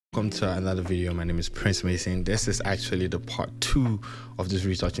Welcome to another video. My name is Prince Meyson. This is actually the part 2 of this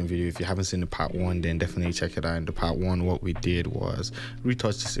retouching video. If you haven't seen the part 1, then definitely check it out. In the part 1, what we did was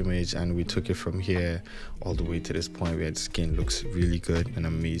retouch this image and we took it from here all the way to this point where the skin looks really good and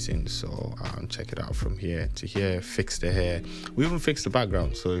amazing. So check it out from here to here. Fix the hair. We even fixed the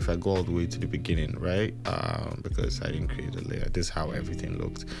background. So if I go all the way to the beginning, right, because I didn't create a layer, this is how everything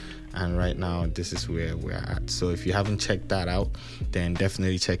looked. And right now this is where we're at. So if you haven't checked that out, then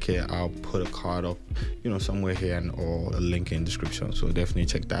definitely check it. I'll put a card up, somewhere here, and or a link in the description, so definitely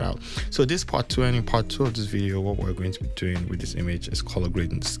check that out. So this part 2, and in part 2 of this video, what we're going to be doing with this image is color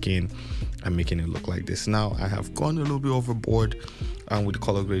grading the skin and making it look like this. Now I have gone a little bit overboard with the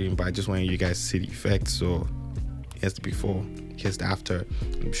color grading, but I just want you guys to see the effect. So here's the before, here's the after.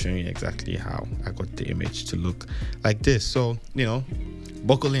 I'm showing you exactly how I got the image to look like this. So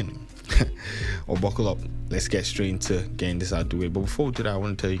buckle in or buckle up. Let's get straight into getting this out of the way. But before we do that, I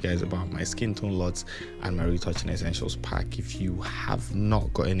want to tell you guys about my skin tone lots and my retouching essentials pack. If you have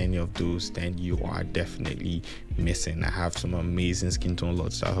not gotten any of those, then you are definitely missing. I have some amazing skin tone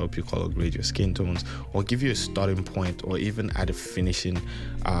lots that help you color grade your skin tones or give you a starting point or even add a finishing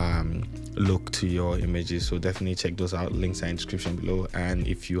look to your images. So definitely check those out. Links are in the description below. And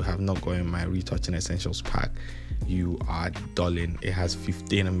if you have not gotten my retouching essentials pack, you are dulling. It has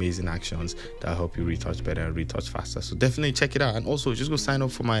 15 amazing actions that help you retouch better and retouch faster. So definitely check it out. And also just go sign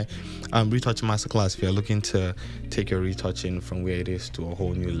up for my retouching masterclass if you're looking to take your retouching from where it is to a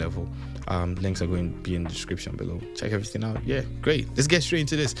whole new level. Links are going to be in the description below. Check everything out. Yeah, great. Let's get straight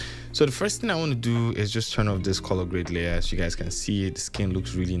into this. So the first thing I want to do is just turn off this color grade layer. As you guys can see, the skin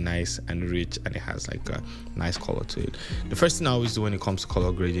looks really nice and rich, and it has like a nice color to it. The first thing I always do when it comes to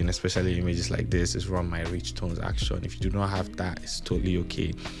color grading, especially images like this, is run my rich tones action. If you do not have that, it's totally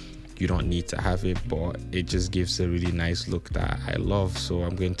okay. You don't need to have it, but it just gives a really nice look that I love. So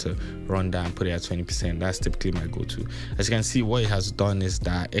I'm going to run that and put it at 20%. That's typically my go-to. As you can see, what it has done is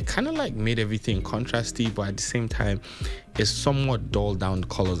that it kind of like made everything contrasty, but at the same time it's somewhat dulled down the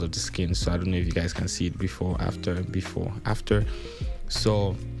colors of the skin. So I don't know if you guys can see it before, after.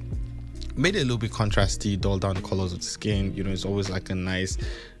 So made it a little bit contrasty, dull down the colors of the skin. It's always like a nice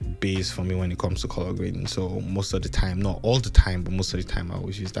base for me when it comes to color grading. So most of the time, not all the time, but most of the time I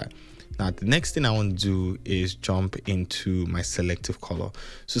always use that. Now the next thing I want to do is jump into my selective color.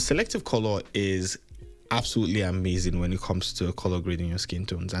 So selective color is absolutely amazing when it comes to color grading your skin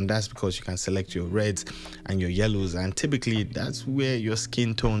tones, and that's because you can select your reds and your yellows, and typically that's where your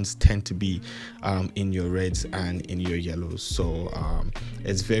skin tones tend to be, in your reds and in your yellows. So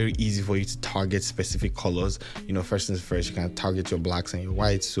it's very easy for you to target specific colors. First things first, you can target your blacks and your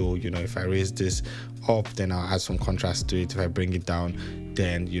whites. So if I raise this up, then I'll add some contrast to it. If I bring it down,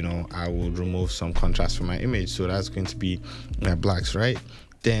 then I will remove some contrast from my image. So that's going to be my blacks, right?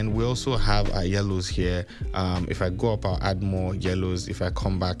 Then we also have our yellows here. If I go up, I'll add more yellows. If I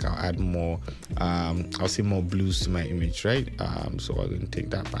come back, I'll add more, I'll see more blues to my image, right? So we're going to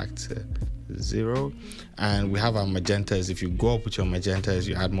take that back to 0. And we have our magentas. If you go up with your magentas,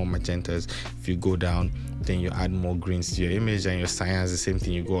 you add more magentas. If you go down, then you add more greens to your image. And your cyans, the same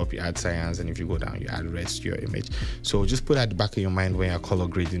thing. You go up, you add cyans, and if you go down, you add reds to your image. So just put that at the back of your mind when you're color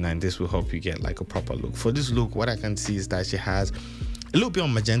grading, and this will help you get like a proper look. For this look, what I can see is that she has a little bit of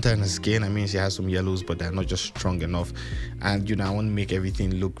magenta in her skin. I mean, she has some yellows, but they're not just strong enough. And I want to make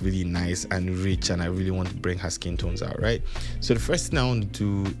everything look really nice and rich, and I really want to bring her skin tones out, right? So the first thing I want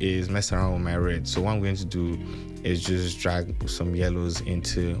to do is mess around with my red. So what I'm going to do is just drag some yellows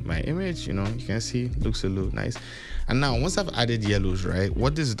into my image. You can see it looks a little nice. And now once I've added yellows, right,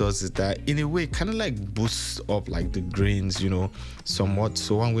 what this does is that in a way kind of like boosts up like the grains, somewhat.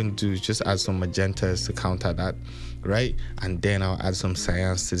 So what I'm going to do is just add some magentas to counter that, right? And then I'll add some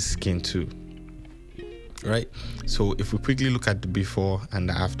cyans to the skin too, right? So if we quickly look at the before and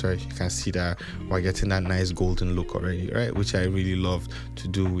the after, you can see that we're getting that nice golden look already, right? Which I really love to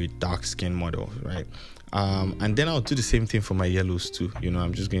do with dark skin models, right? And then I'll do the same thing for my yellows too.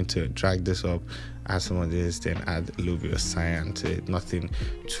 I'm just going to drag this up, add some of this, then add a little bit of cyan to it, nothing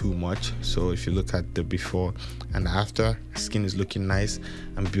too much. So if you look at the before and the after, skin is looking nice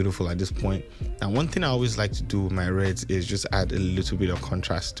and beautiful at this point. And one thing I always like to do with my reds is just add a little bit of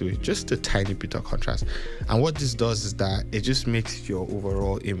contrast to it, just a tiny bit of contrast. And what this does is that it just makes your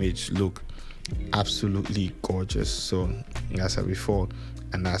overall image look absolutely gorgeous. So that's a before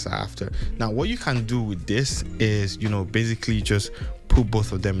and that's after. Now what you can do with this is basically just put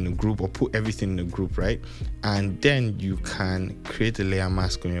both of them in a group, or put everything in a group, right? And then you can create a layer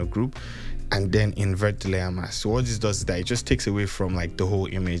mask on your group and then invert the layer mask. So what this does is that it just takes away from like the whole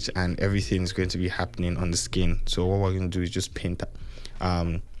image, and everything is going to be happening on the skin. So what we're going to do is just paint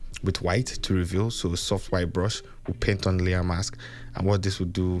with white to reveal. So a soft white brush will paint on layer mask, and what this will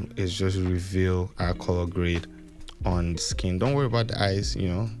do is just reveal our color grade on the skin. Don't worry about the eyes, you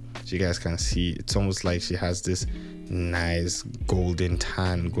know, as you guys can see, it's almost like she has this nice golden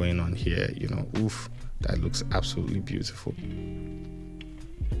tan going on here, you know. Oof, that looks absolutely beautiful.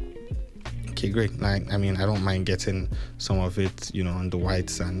 Okay, great. Like, I mean, I don't mind getting some of it, you know, on the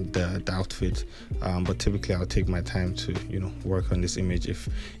whites and the outfit, but typically I'll take my time to, you know, work on this image if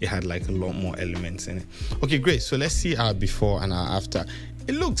it had like a lot more elements in it. Okay, great. So let's see our before and our after.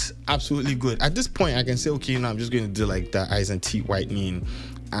 It looks absolutely good. At this point, I can say, okay, you know, I'm just going to do like the eyes and teeth whitening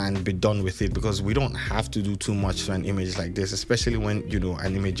and be done with it, because we don't have to do too much to an image like this, especially when, you know,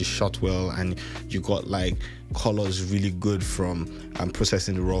 an image is shot well and you got like colors really good from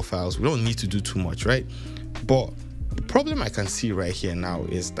processing the raw files. We don't need to do too much, right? But the problem I can see right here now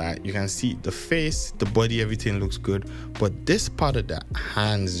is that you can see the face, the body, everything looks good, but this part of the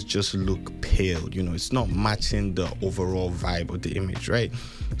hands just look pale. You know, it's not matching the overall vibe of the image, right?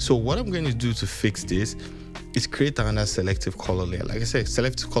 So what I'm going to do to fix this is create another selective color layer. Like I said,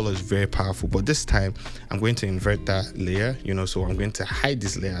 selective color is very powerful, but this time I'm going to invert that layer, you know, so I'm going to hide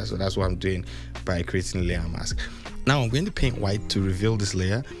this layer. So that's what I'm doing by creating a layer mask. Now I'm going to paint white to reveal this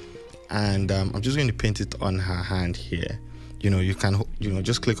layer, and I'm just going to paint it on her hand here. You know, you can, you know,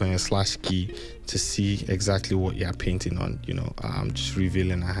 just click on your slash key to see exactly what you're painting on. You know, I'm just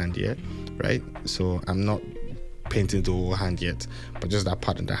revealing her hand here, right? So I'm not painting the whole hand yet, but just that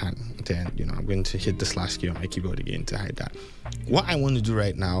part of the hand. Then, you know, I'm going to hit the slash key on my keyboard again to hide that. What I want to do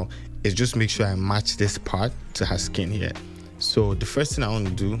right now is just make sure I match this part to her skin here. So the first thing I want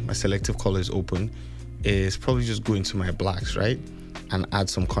to do, my selective color is open, is probably just go into my blacks, right, and add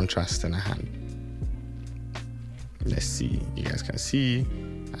some contrast in her hand. Let's see, you guys can see,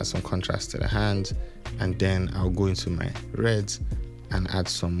 add some contrast to the hand, and then I'll go into my reds and add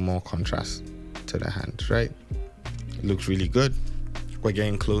some more contrast to the hand, right? It looks really good. We're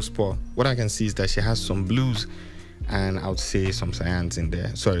getting close, but what I can see is that she has some blues and I would say some cyans in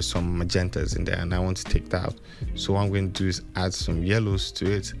there, sorry, some magentas in there, and I want to take that out. So what I'm going to do is add some yellows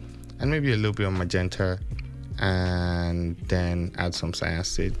to it and maybe a little bit of magenta, and then add some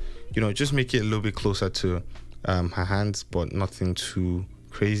cyans to it. You know, just make it a little bit closer to her hands, but nothing too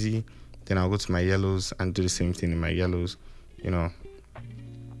crazy. Then I'll go to my yellows and do the same thing in my yellows, you know,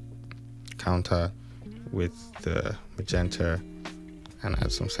 counter with the magenta and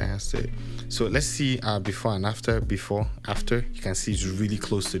add some cyans to it. So let's see before and after. Before, after, you can see it's really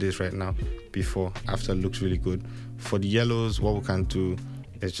close to this right now. Before, after looks really good. For the yellows, what we can do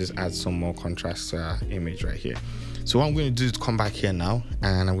is just add some more contrast to our image right here. So what I'm going to do is come back here now,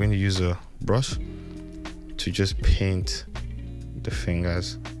 and I'm going to use a brush to just paint the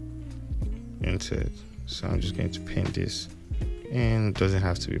fingers into it. So I'm just going to paint this in. Doesn't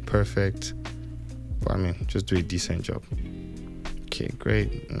have to be perfect, but I mean, just do a decent job. Okay,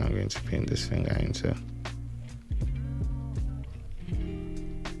 great. Now I'm going to paint this finger into.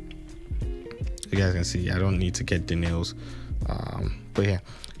 You guys can see I don't need to get the nails, but yeah.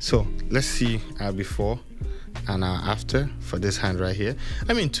 So let's see our before and our after for this hand right here.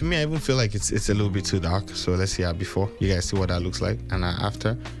 I mean, to me, I even feel like it's a little bit too dark. So let's see our before. You guys see what that looks like, and our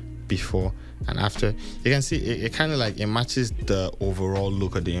after. Before and after, you can see it kind of like it matches the overall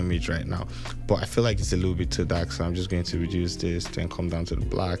look of the image right now, but I feel like it's a little bit too dark, so I'm just going to reduce this, then come down to the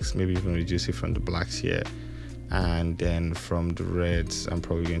blacks, maybe even reduce it from the blacks here, and then from the reds I'm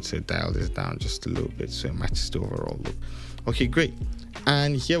probably going to dial this down just a little bit so it matches the overall look. Okay, great.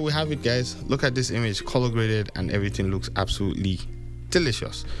 And here we have it, guys. Look at this image, color graded, and everything looks absolutely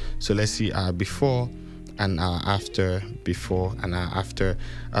delicious. So let's see our before and our after. Before and our after.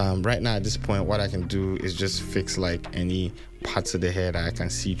 Right now at this point, what I can do is just fix like any parts of the hair that I can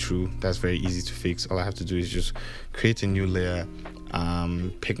see through. That's very easy to fix. All I have to do is just create a new layer,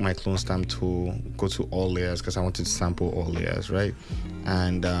 pick my clone stamp tool, go to all layers because I wanted to sample all layers, right?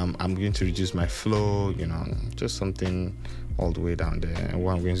 And I'm going to reduce my flow, you know, just something all the way down there. And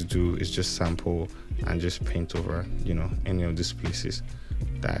what I'm going to do is just sample and just paint over, you know, any of these places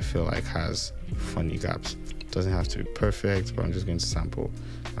that I feel like has funny gaps. Doesn't have to be perfect, but I'm just going to sample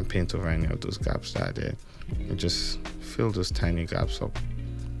and paint over any of those gaps that are there and just fill those tiny gaps up.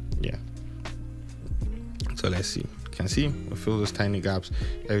 Yeah, so let's see. You can see we fill those tiny gaps.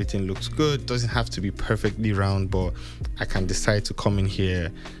 Everything looks good. Doesn't have to be perfectly round, but I can decide to come in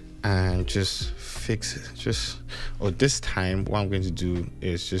here and just fix it. This time what I'm going to do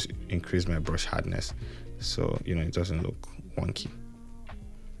is just increase my brush hardness, so you know it doesn't look wonky.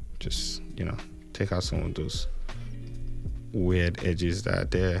 Just, you know, take out some of those weird edges that are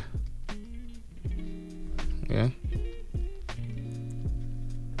there. Yeah.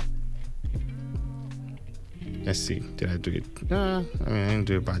 Let's see, did I do it? I mean, I didn't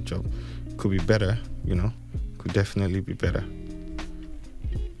do a bad job. Could be better, you know, could definitely be better.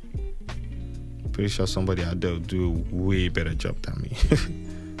 Pretty sure somebody out there will do a way better job than me.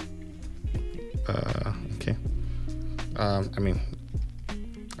 Okay. I mean,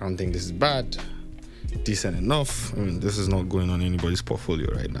 I don't think this is bad. Decent enough. I mean, this is not going on anybody's portfolio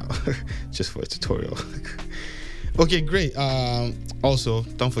right now. Just for a tutorial. Okay, great. Also,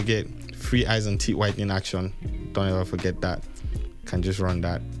 don't forget free eyes and teeth whitening action. Don't ever forget that. Can just run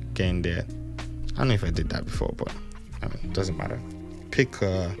that, get in there. I don't know if I did that before, but I mean, it doesn't matter. Pick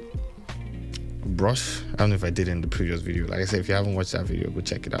a brush. I don't know if I did it in the previous video. Like I said, if you haven't watched that video, go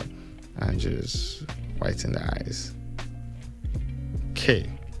check it out. And just whiten the eyes. Okay.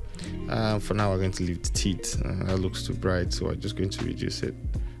 For now, we're going to leave the teeth. That looks too bright, so I'm just going to reduce it.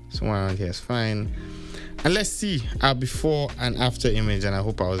 Somewhere around here is fine. And let's see our before and after image. And I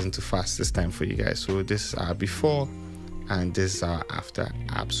hope I wasn't too fast this time for you guys. So this is our before and this is our after.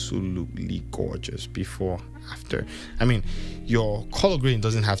 Absolutely gorgeous. Before, after. I mean, your color grading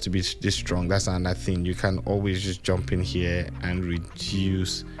doesn't have to be this strong. That's another thing. You can always just jump in here and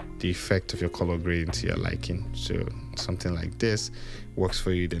reduce the effect of your color grading to your liking. So something like this works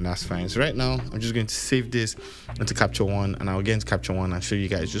for you, then that's fine. So right now I'm just going to save this into Capture One, and I'll get into Capture One and show you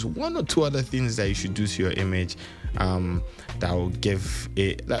guys just one or two other things that you should do to your image that will give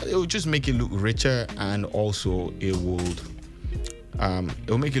it, that it will just make it look richer, and also it will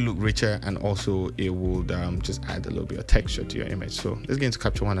make it look richer, and also it will just add a little bit of texture to your image. So let's get into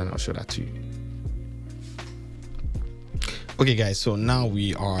Capture One and I'll show that to you. Okay guys, so now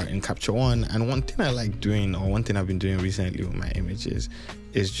we are in Capture One, and one thing I like doing, or one thing I've been doing recently with my images,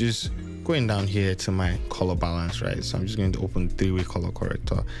 is just going down here to my color balance, right? So I'm just going to open the 3-way color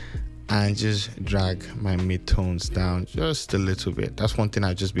corrector and just drag my mid-tones down just a little bit. That's one thing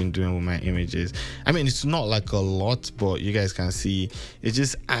I've just been doing with my images. I mean, it's not like a lot, but you guys can see it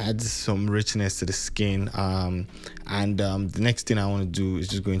just adds some richness to the skin. The next thing I want to do is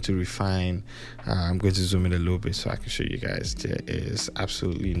just going to refine. I'm going to zoom in a little bit so I can show you guys. There is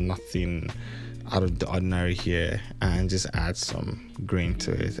absolutely nothing out of the ordinary here, and just add some grain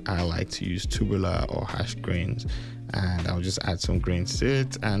to it. I like to use tubular or hash grains, and I'll just add some grains to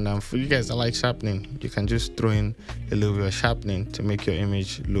it. And for you guys that like sharpening, you can just throw in a little bit of sharpening to make your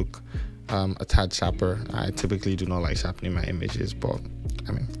image look a tad sharper. I typically do not like sharpening my images, but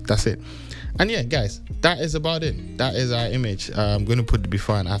I mean, that's it. And yeah guys, that is about it. That is our image. I'm going to put the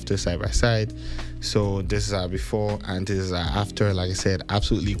before and after side by side. So this is our before and this is our after. Like I said,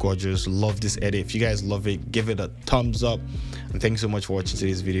 absolutely gorgeous. Love this edit. If you guys love it, give it a thumbs up. And thanks so much for watching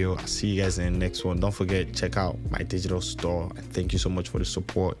today's video. I'll see you guys in the next one. Don't forget, check out my digital store, and thank you so much for the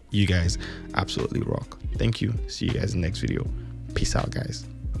support. You guys absolutely rock. Thank you. See you guys in the next video. Peace out guys.